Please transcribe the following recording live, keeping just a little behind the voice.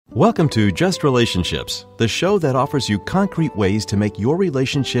Welcome to Just Relationships, the show that offers you concrete ways to make your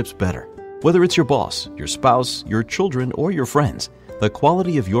relationships better. Whether it's your boss, your spouse, your children, or your friends, the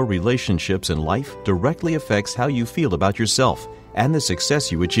quality of your relationships in life directly affects how you feel about yourself and the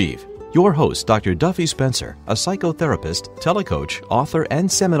success you achieve. Your host, Dr. Duffy Spencer, a psychotherapist, telecoach, author,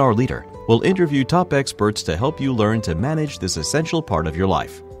 and seminar leader, will interview top experts to help you learn to manage this essential part of your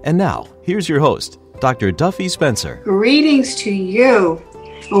life. And now, here's your host, Dr. Duffy Spencer. Greetings to you.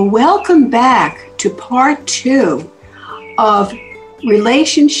 Welcome back to part 2 of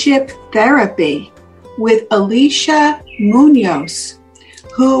Relationship Therapy with Alicia Muñoz,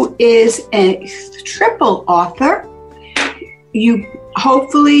 who is a triple author.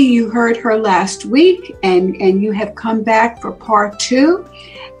 Hopefully you heard her last week and you have come back for part 2.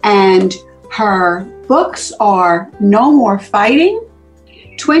 And her books are No More Fighting,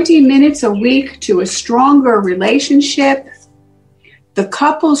 20 Minutes a Week to a Stronger Relationship, the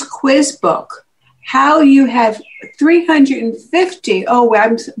Couples Quiz Book, How You Have 350.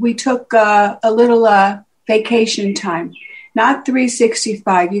 We took a little vacation time, not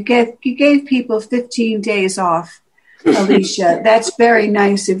 365. You gave people 15 days off, Alicia. That's very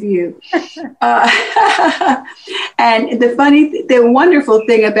nice of you. And the wonderful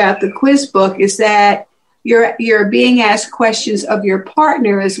thing about the quiz book is that you're being asked questions of your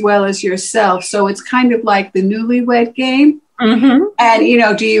partner as well as yourself. So it's kind of like the newlywed game. Mm-hmm.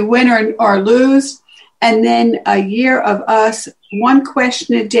 And, do you win or lose? And then a year of us, one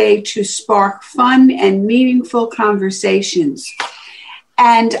question a day to spark fun and meaningful conversations.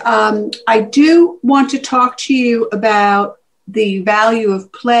 And I do want to talk to you about the value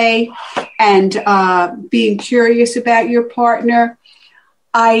of play and being curious about your partner.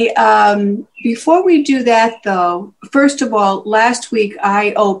 Before we do that, though, first of all, last week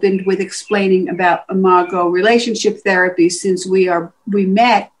I opened with explaining about Imago relationship therapy, since we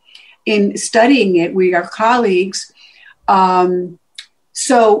met in studying it. We are colleagues.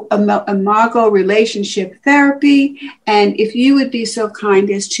 So Imago relationship therapy, and if you would be so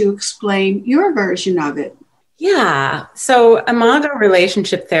kind as to explain your version of it. Yeah. So Imago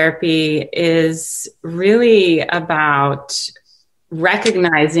relationship therapy is really about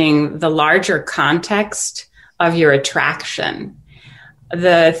recognizing the larger context of your attraction.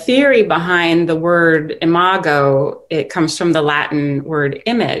 The theory behind the word imago, it comes from the Latin word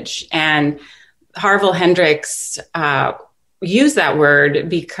image. And Harville Hendricks used that word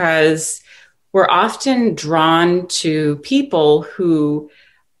because we're often drawn to people who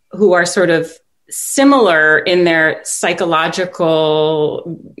are sort of similar in their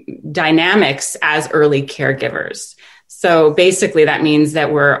psychological dynamics as early caregivers. So basically that means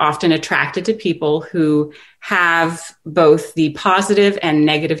that we're often attracted to people who have both the positive and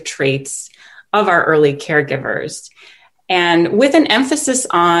negative traits of our early caregivers, and with an emphasis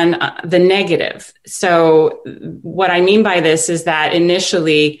on the negative. So what I mean by this is that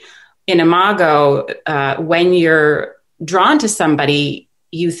initially in Imago, when you're drawn to somebody,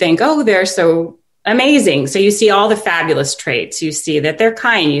 you think, oh, they're so amazing. So you see all the fabulous traits. You see that they're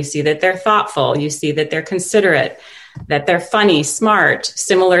kind. You see that they're thoughtful. You see that they're considerate, that they're funny, smart,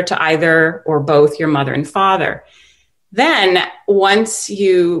 similar to either or both your mother and father. Then once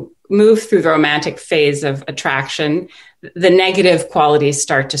you move through the romantic phase of attraction, the negative qualities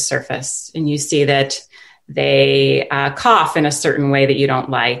start to surface, and you see that they cough in a certain way that you don't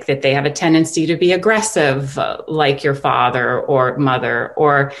like, that they have a tendency to be aggressive like your father or mother,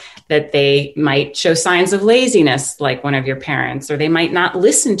 or that they might show signs of laziness like one of your parents, or they might not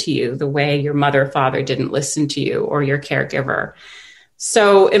listen to you the way your mother or father didn't listen to you or your caregiver.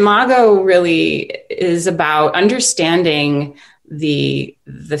 So Imago really is about understanding the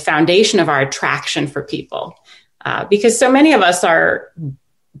foundation of our attraction for people, because so many of us are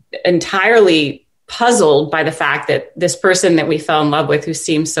entirely puzzled by the fact that this person that we fell in love with, who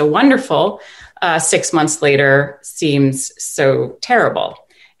seems so wonderful, 6 months later seems so terrible.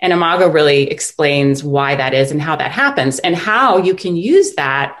 And Imago really explains why that is and how that happens, and how you can use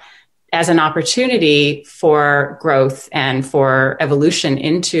that as an opportunity for growth and for evolution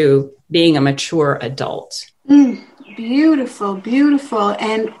into being a mature adult. Beautiful, beautiful.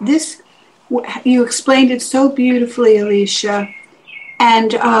 And this, you explained it so beautifully, Alicia.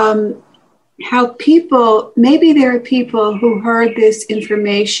 And how maybe there are people who heard this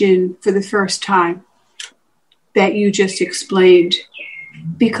information for the first time that you just explained,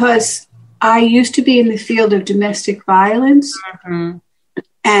 because I used to be in the field of domestic violence. Mm-hmm.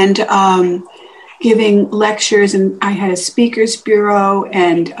 And giving lectures, and I had a speakers bureau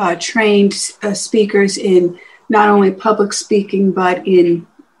and trained speakers in not only public speaking, but in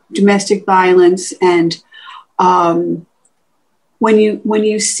domestic violence. And when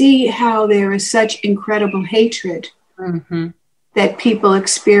you see how there is such incredible hatred that people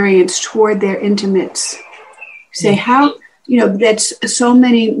experience toward their intimates, say how, that's so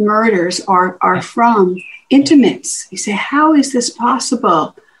many murders are from intimates. You say, how is this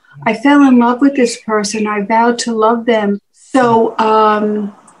possible? I fell in love with this person. I vowed to love them. So,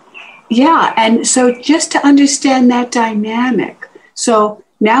 and so just to understand that dynamic. So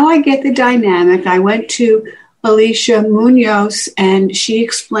now I get the dynamic. I went to Alicia Muñoz, and she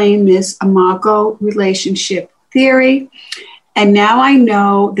explained this imago relationship theory. And now I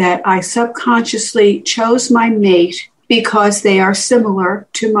know that I subconsciously chose my mate because they are similar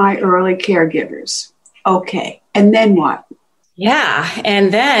to my early caregivers. Okay. And then what? Yeah.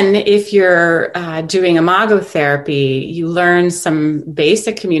 And then if you're doing imago therapy, you learn some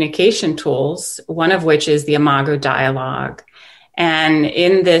basic communication tools, one of which is the imago dialogue. And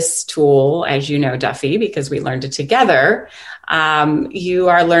in this tool, as you know, Duffy, because we learned it together, you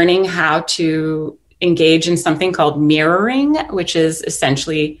are learning how to engage in something called mirroring, which is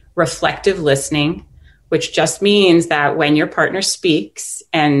essentially reflective listening, which just means that when your partner speaks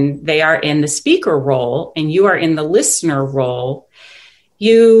and they are in the speaker role and you are in the listener role,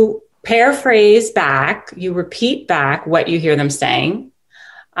 you paraphrase back, you repeat back what you hear them saying,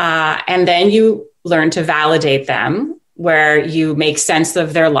 and then you learn to validate them, where you make sense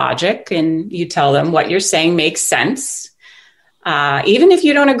of their logic and you tell them what you're saying makes sense. Even if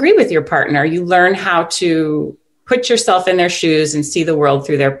you don't agree with your partner, you learn how to put yourself in their shoes and see the world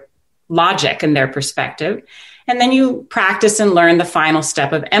through their logic and their perspective. And then you practice and learn the final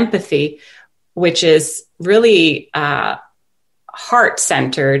step of empathy, which is really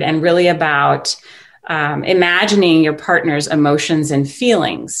heart-centered and really about imagining your partner's emotions and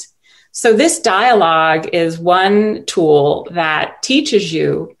feelings. So this dialogue is one tool that teaches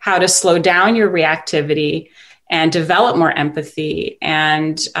you how to slow down your reactivity and develop more empathy,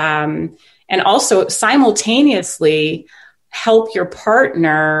 and also simultaneously help your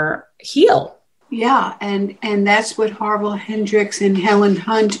partner heal. Yeah, and that's what Harville Hendricks and Helen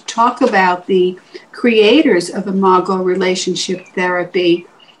Hunt talk about, the creators of imago relationship therapy,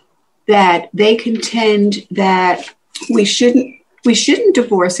 that they contend that we shouldn't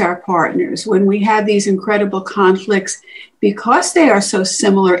divorce our partners when we have these incredible conflicts, because they are so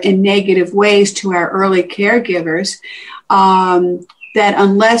similar in negative ways to our early caregivers, that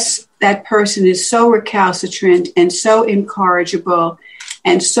unless that person is so recalcitrant and so incorrigible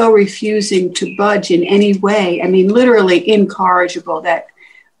and so refusing to budge in any way, I mean, literally incorrigible, that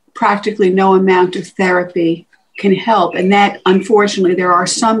practically no amount of therapy can help. And that, unfortunately, there are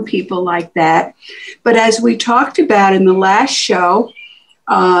some people like that. But as we talked about in the last show,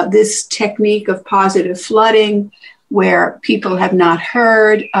 this technique of positive flooding, where people have not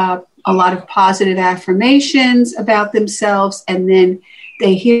heard a lot of positive affirmations about themselves, and then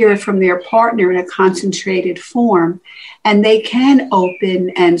they hear it from their partner in a concentrated form, and they can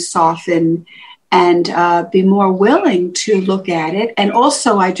open and soften and be more willing to look at it. And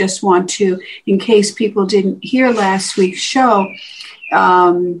also, I just want to, in case people didn't hear last week's show,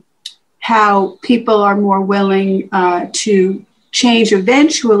 how people are more willing to change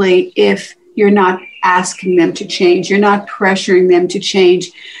eventually if you're not asking them to change, you're not pressuring them to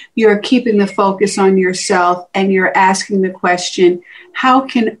change, you're keeping the focus on yourself, and you're asking the question, how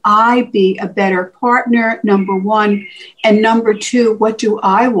can I be a better partner, number one, and number two, what do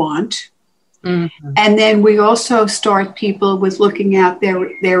I want? Mm-hmm. And then we also start people with looking at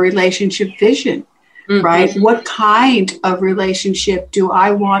their relationship vision, mm-hmm. right? What kind of relationship do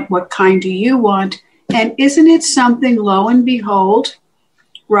I want? What kind do you want? And isn't it something, lo and behold,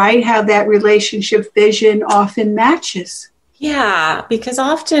 right, how that relationship vision often matches? Yeah, because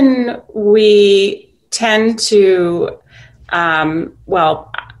often we tend to,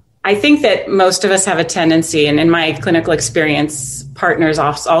 I think that most of us have a tendency, and in my clinical experience, partners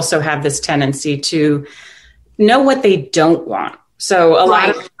also have this tendency to know what they don't want. So a lot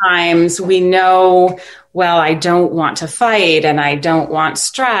of times we know, well, I don't want to fight, and I don't want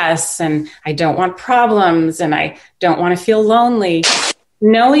stress, and I don't want problems, and I don't want to feel lonely.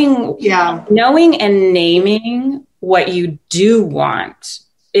 Knowing and naming what you do want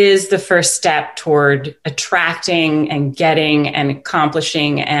is the first step toward attracting and getting and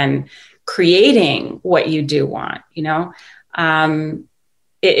accomplishing and creating what you do want. You know,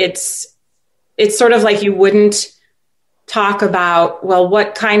 it's sort of like you wouldn't talk about, well,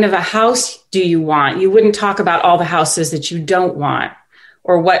 what kind of a house do you want? You wouldn't talk about all the houses that you don't want.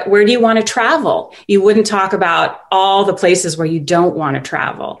 Or where do you want to travel? You wouldn't talk about all the places where you don't want to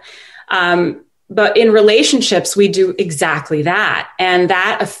travel. But in relationships, we do exactly that. And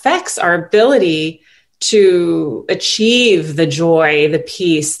that affects our ability to achieve the joy, the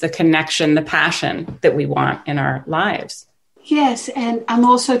peace, the connection, the passion that we want in our lives. Yes, and I'm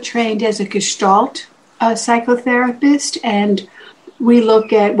also trained as a Gestalt psychotherapist, and we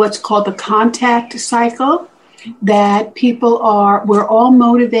look at what's called the contact cycle, that we're all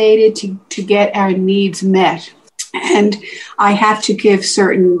motivated to get our needs met. And I have to give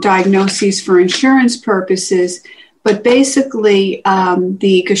certain diagnoses for insurance purposes, but basically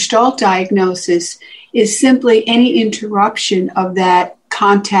the Gestalt diagnosis is simply any interruption of that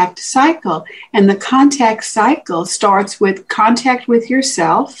contact cycle. And the contact cycle starts with contact with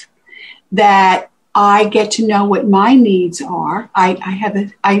yourself, that I get to know what my needs are.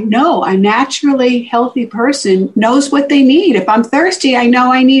 I know a naturally healthy person knows what they need. If I'm thirsty, I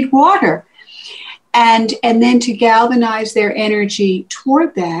know I need water. And then to galvanize their energy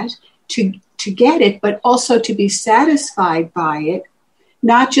toward that, to get it, but also to be satisfied by it.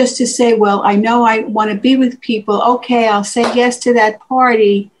 Not just to say, well, I know I want to be with people. Okay, I'll say yes to that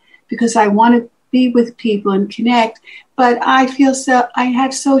party because I want to be with people and connect. But I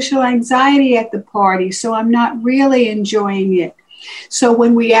have social anxiety at the party, so I'm not really enjoying it. So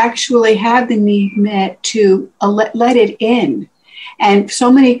when we actually have the need met, to let it in. And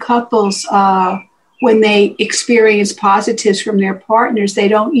so many couples, when they experience positives from their partners, they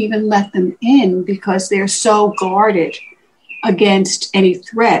don't even let them in because they're so guarded against any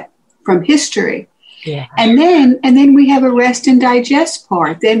threat from history. Yeah. And then we have a rest and digest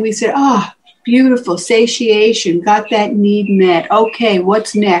part. Then we say, beautiful, satiation, got that need met. Okay,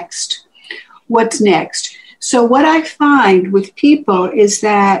 what's next? What's next? So what I find with people is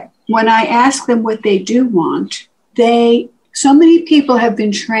that when I ask them what they do want, so many people have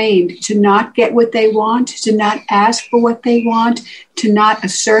been trained to not get what they want, to not ask for what they want, to not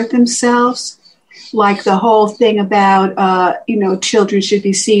assert themselves. Like the whole thing about, children should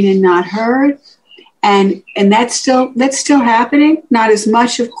be seen and not heard. And that's still happening. Not as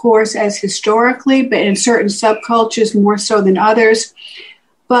much, of course, as historically, but in certain subcultures more so than others.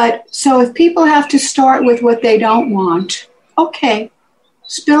 But so if people have to start with what they don't want, okay,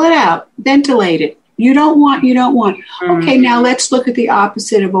 spill it out, ventilate it. You don't want. Okay, now let's look at the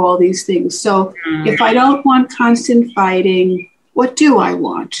opposite of all these things. So if I don't want constant fighting, what do I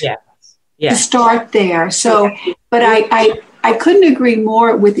want? Yeah. To start there. So, but I couldn't agree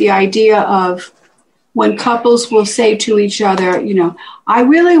more with the idea of when couples will say to each other, I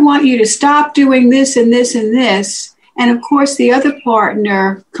really want you to stop doing this and this and this. And of course, the other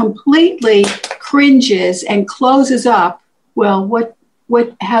partner completely cringes and closes up. Well,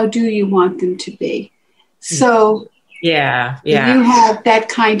 how do you want them to be? So yeah. You have that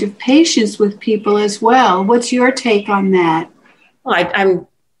kind of patience with people as well. What's your take on that? Well,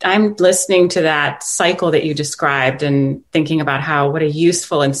 I'm listening to that cycle that you described and thinking about what a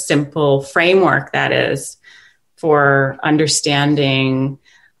useful and simple framework that is for understanding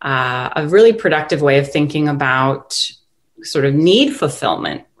a really productive way of thinking about sort of need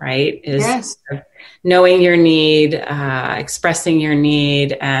fulfillment, right? Yes. Knowing your need, expressing your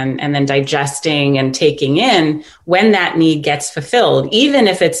need, and then digesting and taking in when that need gets fulfilled, even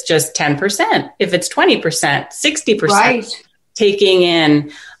if it's just 10%, if it's 20%, 60%, right. Taking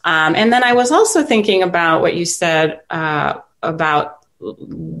in. And then I was also thinking about what you said about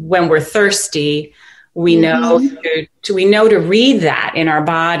when we're thirsty, we know to read that in our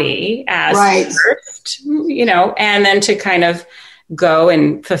body as thirst, and then to kind of go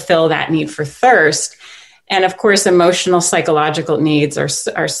and fulfill that need for thirst. And of course, emotional, psychological needs are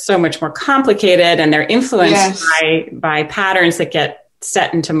so much more complicated, and they're influenced by patterns that get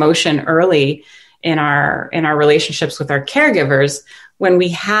set into motion early in our relationships with our caregivers, when we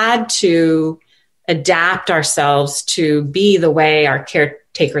had to adapt ourselves to be the way our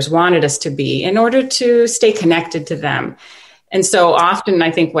caretakers wanted us to be in order to stay connected to them. And so often I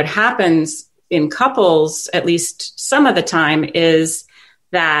think what happens in couples, at least some of the time, is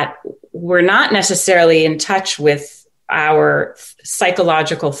that we're not necessarily in touch with our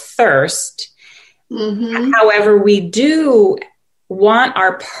psychological thirst. Mm-hmm. However, we do want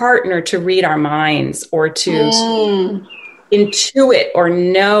our partner to read our minds or to intuit or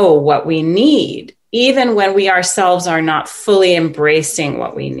know what we need, even when we ourselves are not fully embracing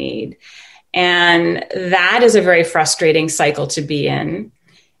what we need. And that is a very frustrating cycle to be in.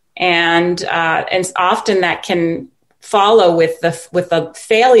 And often that can follow with the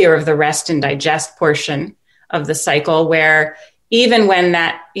failure of the rest and digest portion of the cycle, where even when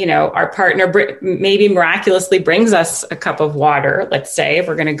that, our partner maybe miraculously brings us a cup of water, let's say, if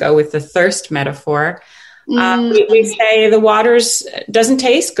we're going to go with the thirst metaphor, we say the water doesn't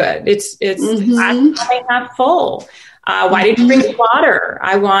taste good. It's not full. Why did you drink water?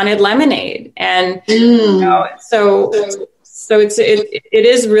 I wanted lemonade. And so it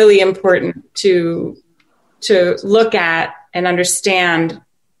is really important to look at and understand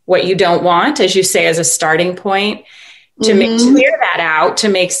what you don't want, as you say, as a starting point, to clear that out, to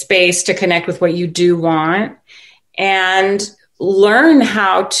make space to connect with what you do want, and learn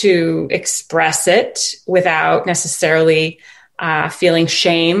how to express it without necessarily feeling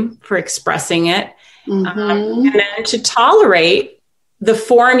shame for expressing it. And then to tolerate the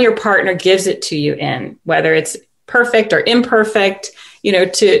form your partner gives it to you in, whether it's perfect or imperfect,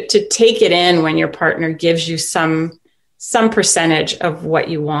 to take it in when your partner gives you some percentage of what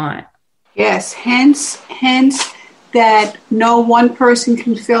you want. Yes, hence that no one person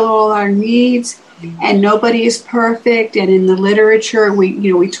can fill all our needs, and nobody is perfect. And in the literature,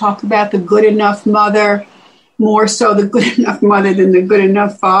 we talk about the good enough mother, more so the good enough mother than the good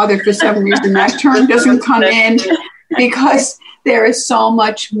enough father. For some reason, that term doesn't come in, because there is so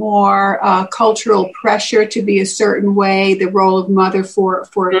much more cultural pressure to be a certain way, the role of mother for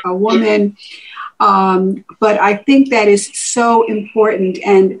a woman. But I think that is so important.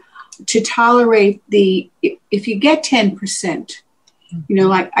 And to tolerate if you get 10%,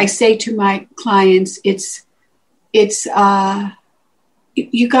 like I say to my clients, it's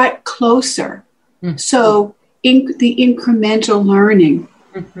you got closer. So the incremental learning.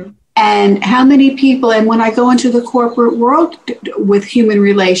 And how many people, and when I go into the corporate world with human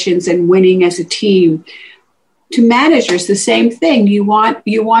relations and winning as a team, to managers, the same thing. You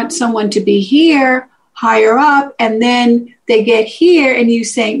want someone to be here, higher up, and then they get here and you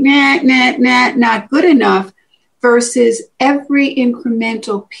say, nah, not good enough, versus every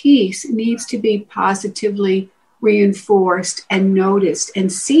incremental piece needs to be positively reinforced and noticed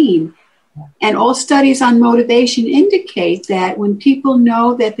and seen. And all studies on motivation indicate that when people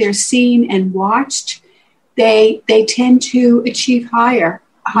know that they're seen and watched, they tend to achieve higher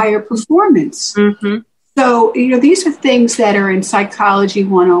performance. So, these are things that are in Psychology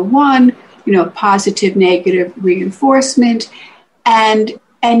 101, positive, negative reinforcement. And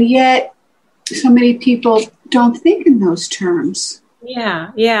yet so many people don't think in those terms.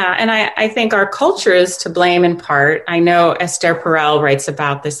 Yeah. And I think our culture is to blame in part. I know Esther Perel writes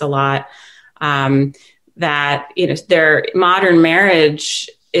about this a lot, that, their modern marriage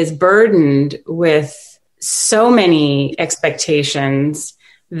is burdened with so many expectations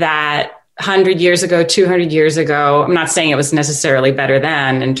that 100 years ago, 200 years ago, I'm not saying it was necessarily better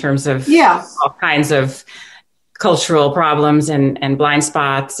then in terms of all kinds of cultural problems and blind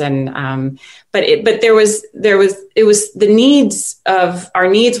spots. And, but it was the needs of our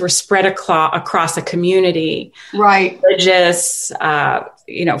needs were spread across a community, right? Religious,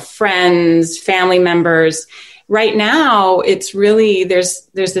 friends, family members. Right now, it's really, there's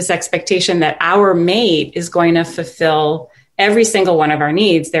this expectation that our mate is going to fulfill every single one of our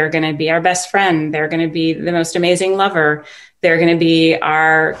needs. They're going to be our best friend. They're going to be the most amazing lover. They're going to be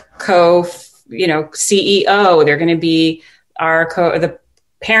our CEO. They're going to be the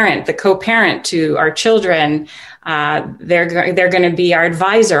co-parent to our children. They're going to be our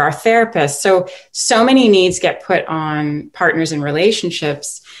advisor, our therapist. So many needs get put on partners in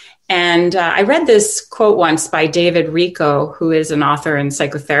relationships. And I read this quote once by David Rico, who is an author and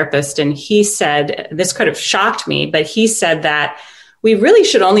psychotherapist. And he said, this could have shocked me, but he said that we really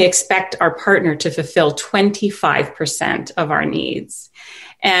should only expect our partner to fulfill 25% of our needs.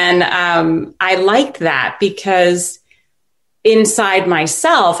 And I liked that because inside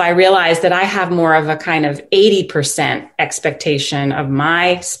myself, I realized that I have more of a kind of 80% expectation of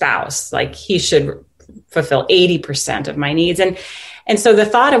my spouse. Like he should fulfill 80% of my needs. And so the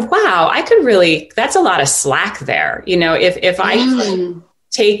thought of, wow, I could really, that's a lot of slack there. If I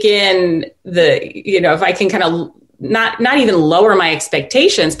take in if I can kind of not even lower my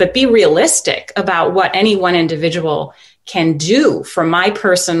expectations, but be realistic about what any one individual can do for my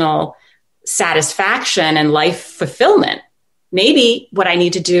personal satisfaction and life fulfillment. Maybe what I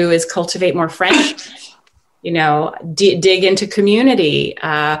need to do is cultivate more friendships, dig into community,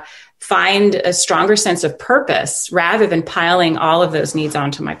 find a stronger sense of purpose rather than piling all of those needs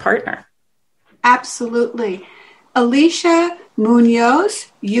onto my partner. Absolutely. Alicia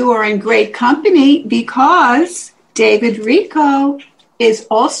Muñoz, you are in great company because David Rico is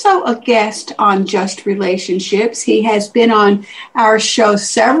also a guest on Just Relationships. He has been on our show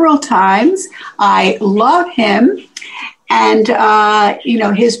several times. I love him. And,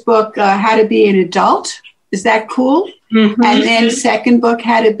 his book, How to Be an Adult. Is that cool? Mm-hmm. And then second book,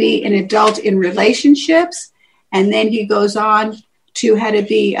 How to Be an Adult in Relationships. And then he goes on to how to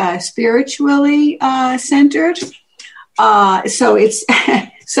be spiritually centered. So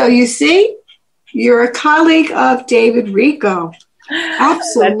you see, You're a colleague of David Rico.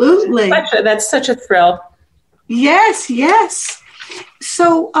 Absolutely. That's such a thrill. Yes, yes.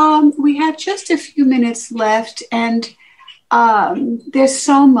 So we have just a few minutes left, and there's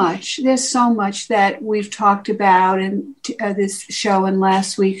so much that we've talked about in this show and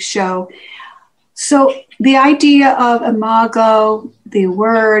last week's show. So the idea of imago, the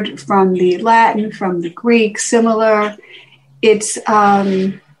word from the Latin, from the Greek, similar, it's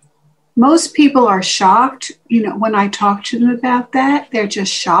most people are shocked. When I talk to them about that, they're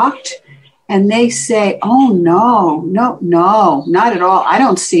just shocked. And they say, oh, no, not at all. I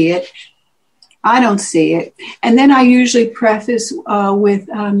don't see it. And then I usually preface with,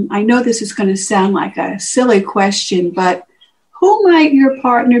 I know this is going to sound like a silly question, but who might your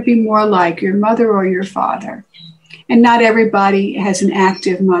partner be more like, your mother or your father? And not everybody has an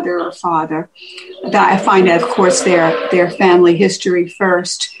active mother or father. I find out, of course, their family history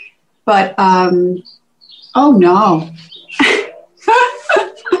first. But, oh, no.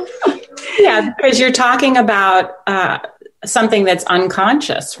 Yeah, because you're talking about something that's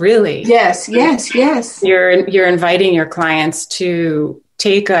unconscious, really. Yes. You're inviting your clients to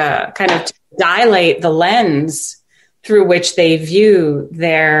take a kind of dilate the lens through which they view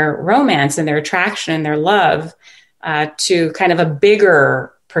their romance and their attraction and their love to kind of a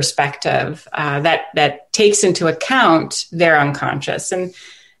bigger perspective that takes into account their unconscious. And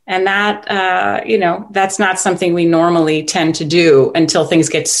that, that's not something we normally tend to do until things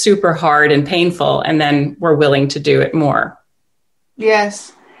get super hard and painful, and then we're willing to do it more.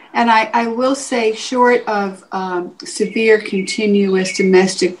 Yes. And I will say, short of severe continuous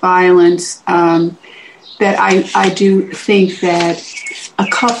domestic violence, that I do think that a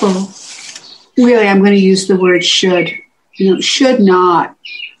couple, really, I'm going to use the word should not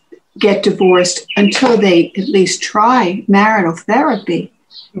get divorced until they at least try marital therapy.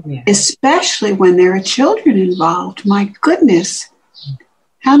 Yeah. Especially when there are children involved. My goodness,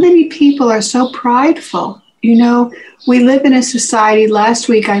 how many people are so prideful? We live in a society, last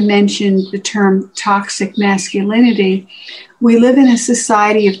week I mentioned the term toxic masculinity. We live in a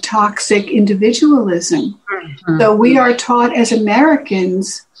society of toxic individualism. Mm-hmm. So we are taught as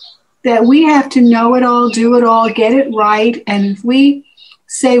Americans that we have to know it all, do it all, get it right. And if we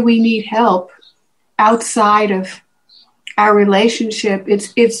say we need help outside of our relationship,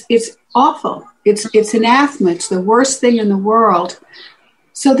 it's awful. It's anathema. It's the worst thing in the world.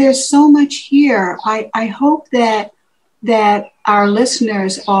 So there's so much here. I hope that our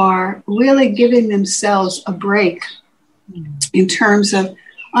listeners are really giving themselves a break in terms of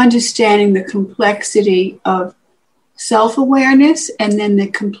understanding the complexity of self-awareness and then the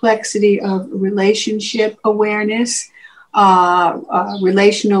complexity of relationship awareness,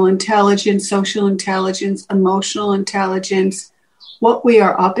 relational intelligence, social intelligence, emotional intelligence, what we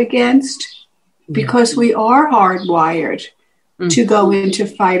are up against, because we are hardwired to go into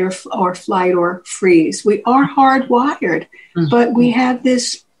fight or flight or freeze. We are hardwired, but we have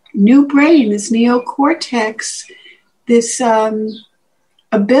this new brain, this neocortex, this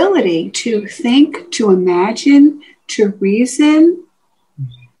ability to think, to imagine, to reason.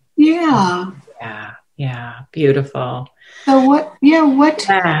 Yeah. Yeah. Beautiful. So what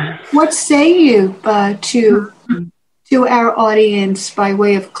say you to our audience by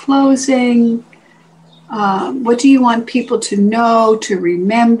way of closing? What do you want people to know, to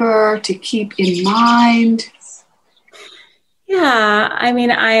remember, to keep in mind? Yeah, I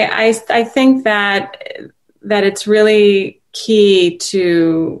mean, I think that it's really key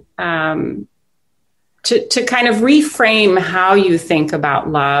to kind of reframe how you think about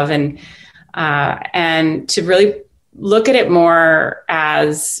love and to really look at it more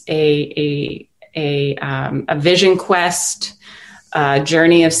as a vision quest, a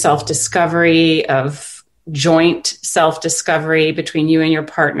journey of self-discovery, of joint self-discovery between you and your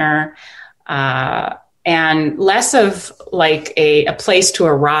partner, and less of like a place to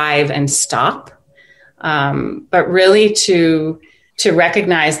arrive and stop, but really to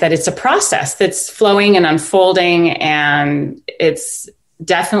recognize that it's a process that's flowing and unfolding, and it's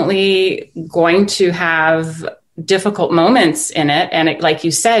definitely going to have difficult moments in it. And it, like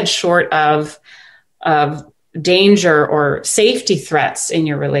you said, short of danger or safety threats in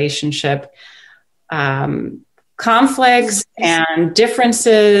your relationship, conflicts and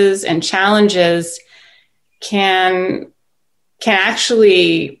differences and challenges can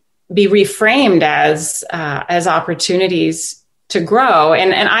actually be reframed as opportunities to grow.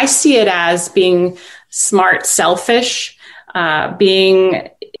 And I see it as being smart, selfish,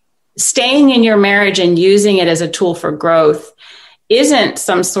 staying in your marriage and using it as a tool for growth isn't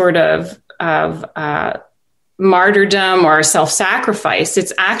some sort of martyrdom or self-sacrifice.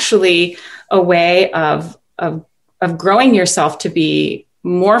 It's actually a way of growing yourself to be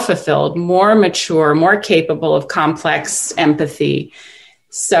more fulfilled, more mature, more capable of complex empathy.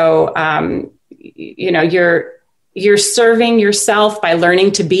 So, you're serving yourself by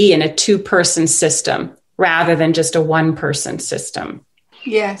learning to be in a two-person system rather than just a one-person system.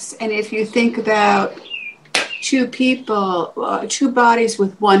 Yes. And if you think about two people, two bodies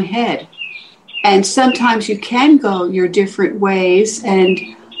with one head, and sometimes you can go your different ways and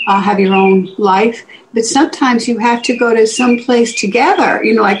have your own life, but sometimes you have to go to some place together,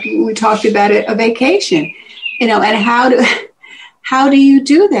 like we talked about a vacation, and how do you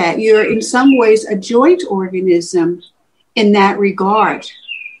do that? You're in some ways a joint organism in that regard.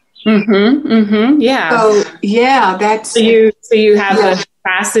 Mm-hmm. Mm-hmm. Yeah. So yeah, that's so you have the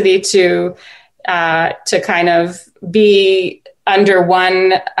capacity to kind of be under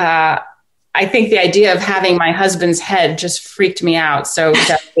one. I think the idea of having my husband's head just freaked me out. So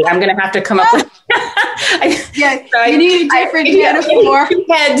I'm going to have to come up with. You need a different metaphor. Two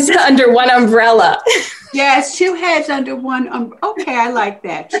heads under one umbrella. Yes, two heads under one. Okay, I like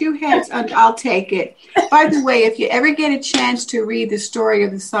that. Two heads. I'll take it. By the way, if you ever get a chance to read the story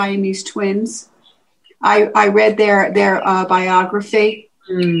of the Siamese twins, I read their biography.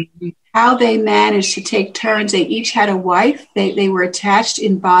 Mm-hmm. How they managed to take turns. They each had a wife. They were attached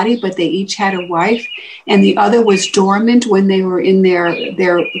in body, but they each had a wife. And the other was dormant when they were in their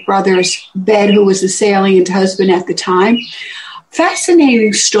brother's bed, who was the salient husband at the time.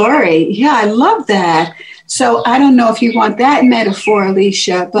 Fascinating story. Yeah, I love that. So I don't know if you want that metaphor,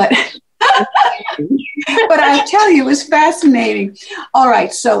 Alicia, but but I'll tell you, it was fascinating. All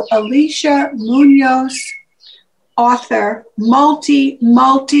right. So Alicia Muñoz, author, multi-author,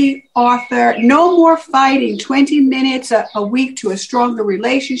 No More Fighting, 20 minutes a week to a stronger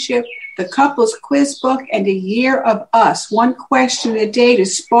relationship, the couples quiz book, and a year of us. One question a day to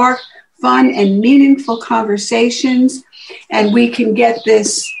spark fun and meaningful conversations. And we can get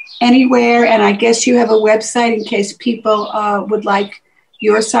this anywhere. And I guess you have a website in case people would like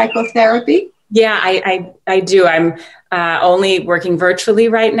your psychotherapy. Yeah, I do. I'm only working virtually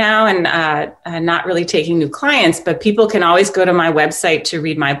right now and not really taking new clients, but people can always go to my website to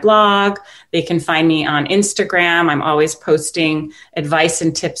read my blog. They can find me on Instagram. I'm always posting advice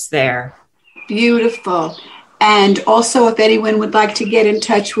and tips there. Beautiful. And also, if anyone would like to get in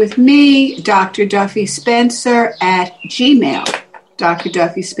touch with me, Dr. Duffy Spencer at Gmail. Dr.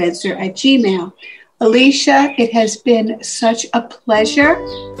 Duffy Spencer at Gmail. Alicia, it has been such a pleasure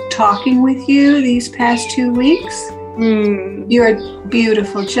talking with you these past 2 weeks. You're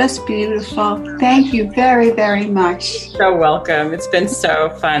beautiful, just beautiful. Thank you very, very much. So welcome. It's been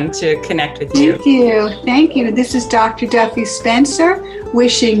so fun to connect with you. Thank you. Thank you. This is Dr. Duffy Spencer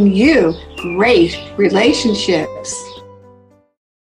wishing you great relationships.